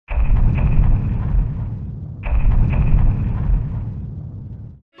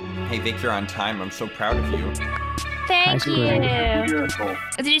Vic, you're on time. I'm so proud of you. Thank you.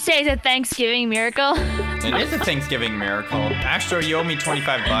 Did you say it's a Thanksgiving miracle? It is a Thanksgiving miracle. Astro, you owe me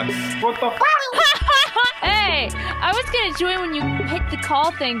 25 bucks. What the f? Hey, I was gonna join when you hit the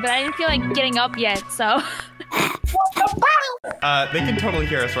call thing, but I didn't feel like getting up yet, so. They can totally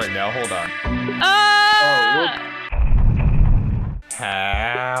hear us right now. Hold on.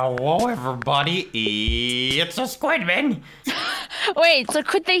 Hello, everybody. It's aSquidMin. Wait, so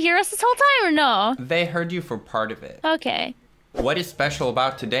could they hear us this whole time or no? They heard you for part of it. Okay. What is special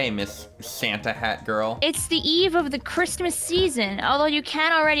about today, Miss Santa Hat Girl? It's the eve of the Christmas season. Although you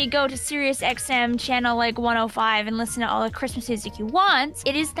can already go to Sirius XM channel like 105 and listen to all the Christmas music you want,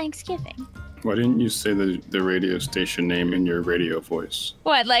 it is Thanksgiving. Why didn't you say the radio station name in your radio voice?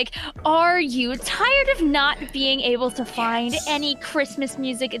 What, like, are you tired of not being able to find any Christmas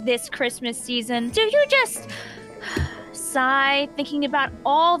music this Christmas season? Do you just sigh thinking about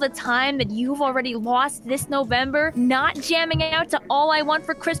all the time that you've already lost this November, not jamming out to All I Want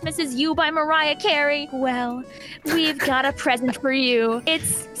for Christmas Is You by Mariah Carey? Well, we've got a present for you.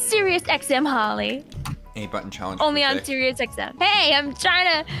 It's Sirius XM Holly. A button challenge. Only on Sirius XM. Hey, I'm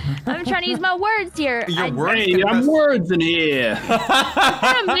trying to use my words here. Hey, I'm words in here.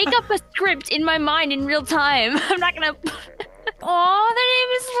 I'm gonna make up a script in my mind in real time. I'm not gonna. Aw, their name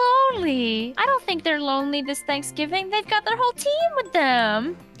is Lonely. I don't think they're lonely this Thanksgiving. They've got their whole team with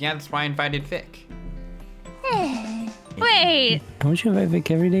them. Yeah, that's why I invited Vic. Wait. Don't you invite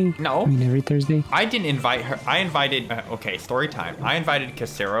Vic every day? No. I mean, every Thursday? I didn't invite her. I invited, okay, story time. I invited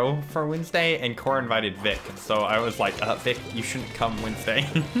Casero for Wednesday and Cora invited Vic. So I was like, Vic, you shouldn't come Wednesday.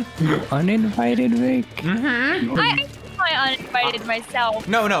 You uninvited Vic? Mm-hmm. I uninvited myself.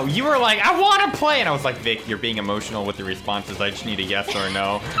 No, you were like, I want to play. And I was like, Vic, you're being emotional with the responses. I just need a yes or a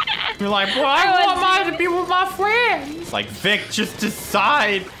no. You're like, well, I want mine to be with my friends. It's like, Vic, just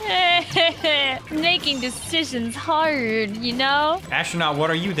decide. Making decisions hard, you know? Astronaut, what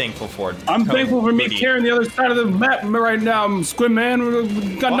are you thankful for? I'm thankful for me carrying the other side of the map right now. SquidMin,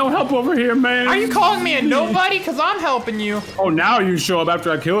 we got no help over here, man. Are you calling me a nobody? Because I'm helping you. Oh, now you show up after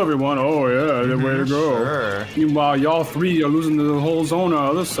I kill everyone. Oh, yeah, the way to go. Sure. Meanwhile, y'all three are losing the whole zone on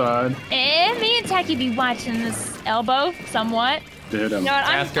the other side. Me and Tacky be watching this elbow somewhat. You know what?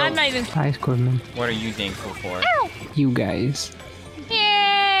 I'm not even. aSquidMin. What are you thankful for? Ow! You guys. Yay!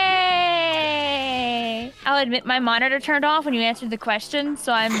 I'll admit my monitor turned off when you answered the question,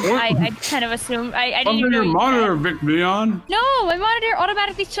 so I kind of assumed I didn't even know. Your monitor, Vicvillon. No, my monitor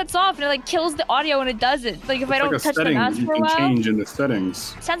automatically shuts off and it like kills the audio when it does it. Like if I don't touch the mouse for a while. You can change in the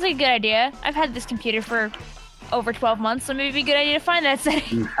settings. Sounds like a good idea. I've had this computer for over 12 months, so maybe it'd be a good idea to find that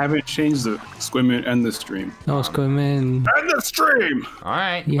setting. You haven't changed the SquidMin and the stream. No, SquidMin. And the stream!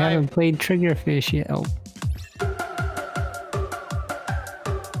 Alright. You haven't played Triggerfish yet. Oh.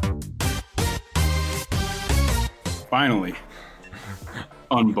 Finally.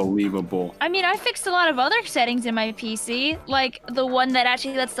 Unbelievable. I mean, I fixed a lot of other settings in my PC, like the one that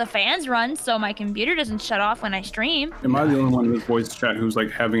actually lets the fans run so my computer doesn't shut off when I stream. Am I the only one in this voice chat who's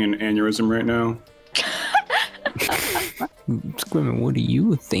like having an aneurysm right now? SquidMin, what are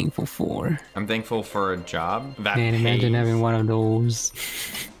you thankful for? I'm thankful for a job that Man, imagine having one of those.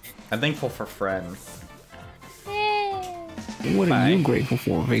 I'm thankful for friends. What are you grateful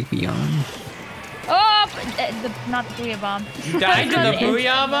for, Vicvillon? Oh, not the booyah bomb. You died to the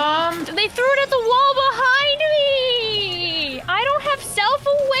booyah bomb? They threw it at the wall behind me! I don't have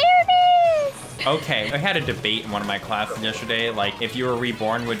self-awareness! Okay, I had a debate in one of my classes yesterday, like, if you were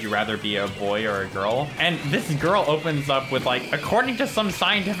reborn, would you rather be a boy or a girl? And this girl opens up with, like, according to some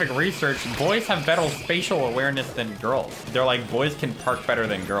scientific research, boys have better spatial awareness than girls. They're like, boys can park better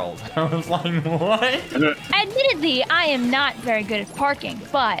than girls. I was like, what? Admittedly, I am not very good at parking,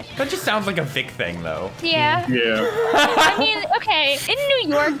 but... That just sounds like a Vic thing, though. Yeah. Yeah. I mean, okay, in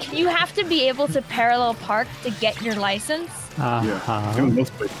New York, you have to be able to parallel park to get your license. Yeah. In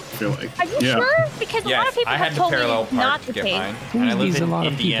most places, I feel like. Are you sure? Because a lot of people have told me not the case. And I live in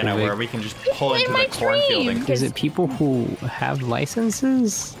Indiana where we can just pull into the cornfield. Is it people who have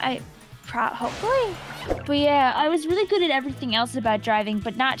licenses? Hopefully. But yeah, I was really good at everything else about driving,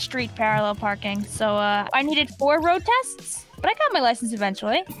 but not street parallel parking. So I needed 4 road tests, but I got my license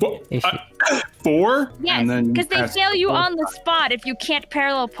eventually. 4? Yes, because they fail you on the spot if you can't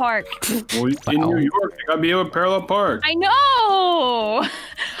parallel park. Well, in New York, you gotta be able to parallel park. I know!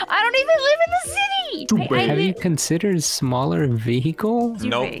 I don't even live in the city! Have you considered smaller vehicle?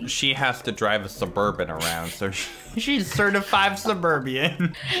 Nope, she has to drive a Suburban around, so she's certified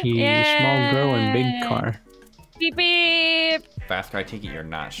suburban. She's small girl and big car. Beep beep! Vasko, I take it you're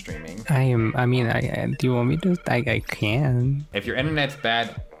not streaming. I am, do you want me to? I can. If your internet's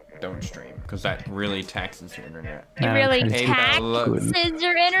bad, don't stream because that really taxes your internet. It really Hey, Bella. taxes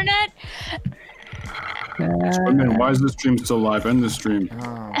your internet. SquidMin, why is the stream still live? End the stream.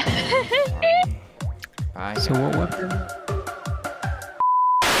 Oh, bye. So what weapon?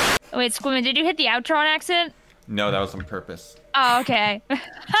 Wait, Squid, did you hit the outro on accident? No, that was on purpose. Oh, okay.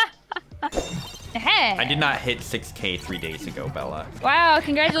 Hey. I did not hit 6K 3 days ago, Bella. Wow,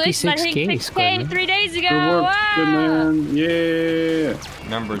 congratulations on hitting 6K, 6K Squid. 3 days ago. Good work, Wow. SquidMin. Yeah.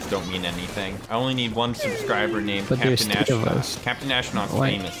 Numbers don't mean anything. I only need one subscriber named But there's Captain 2 of Astronaut. us. Captain Astronaut's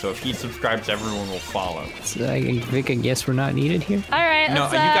Why? famous, so if he subscribes, everyone will follow. So Vic, I guess we're not needed here. All right, No,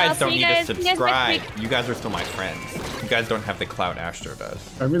 let's, you I'll guys see don't you need guys- to see you guys next subscribe. week. You guys are still my friends. You guys don't have the clout Astro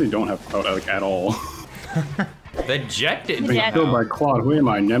does. I really don't have clout like, at all. The jet did. The jet. Killed by Claude. Who am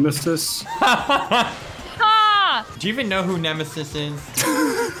I? Nemesis? Ah! Do you even know who Nemesis is?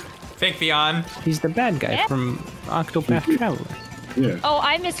 Vicvillon. He's the bad guy Yeah. from Octopath Traveler. Yeah. Oh,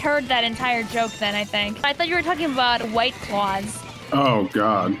 I misheard that entire joke then, I think. I thought you were talking about White Claws. Oh,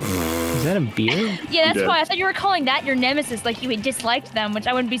 God. Is that a beard? Yeah, that's did. why I thought you were calling that your nemesis, like you had disliked them, which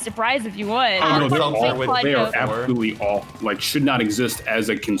I wouldn't be surprised if you would. Oh, no, I'd they're love awful. to with Like They are a- absolutely awful. Like, should not exist as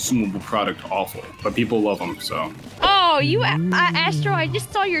a consumable product. Awful. But people love them, so. Oh, you, Astro, I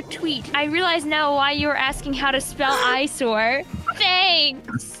just saw your tweet. I realize now why you were asking how to spell eyesore.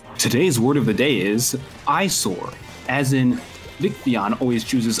 Thanks. Today's word of the day is eyesore. As in, Vicvillon always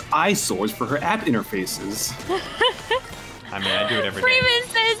chooses eyesores for her app interfaces. I mean, I do it every day. Freeman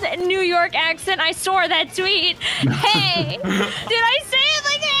says New York accent. I saw that tweet. Hey, did I say it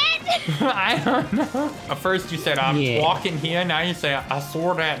like that? I don't know. At first you said I'm Yeah. walking here, now you say I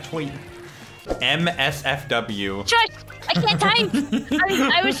saw that tweet. MSFW. Shush! I can't type.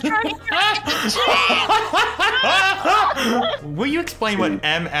 I was trying to. Will you explain what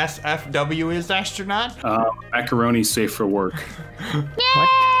MSFW is, Astronaut? Macaroni safe for work. Yay!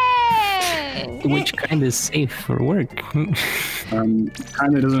 Which kind is safe for work?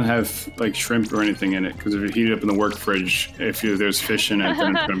 Kind of doesn't have like shrimp or anything in it because if you heat it up in the work fridge, there's fish in it,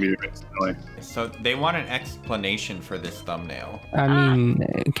 then it's gonna be smelly. So they want an explanation for this thumbnail. I mean,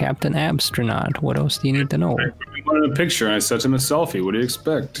 Captain Astronaut. What else do you need to know? We wanted a picture and I sent him a selfie. What do you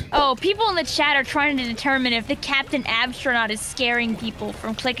expect? Oh, people in the chat are trying to determine if the Captain Astronaut is scaring people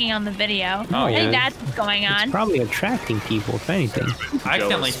from clicking on the video. Oh, I think yeah. that's what's going It's on. probably attracting people, if anything. I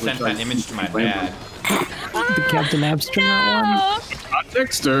accidentally Jealous, sent which that I image to my blame dad. him. The Captain Astronaut one? No. Not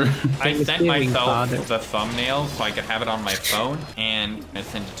Dexter. I was sent feeling myself bothered. the thumbnail so I could have it on my phone, and I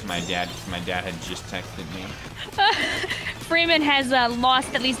sent it to my dad because my dad had just texted me. Freeman has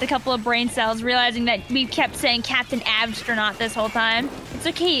lost at least a couple of brain cells, realizing that we kept saying Captain Astronaut this whole time. It's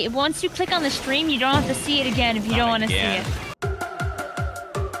okay. Once you click on the stream, you don't have to see it again if you Not don't want to see again. it.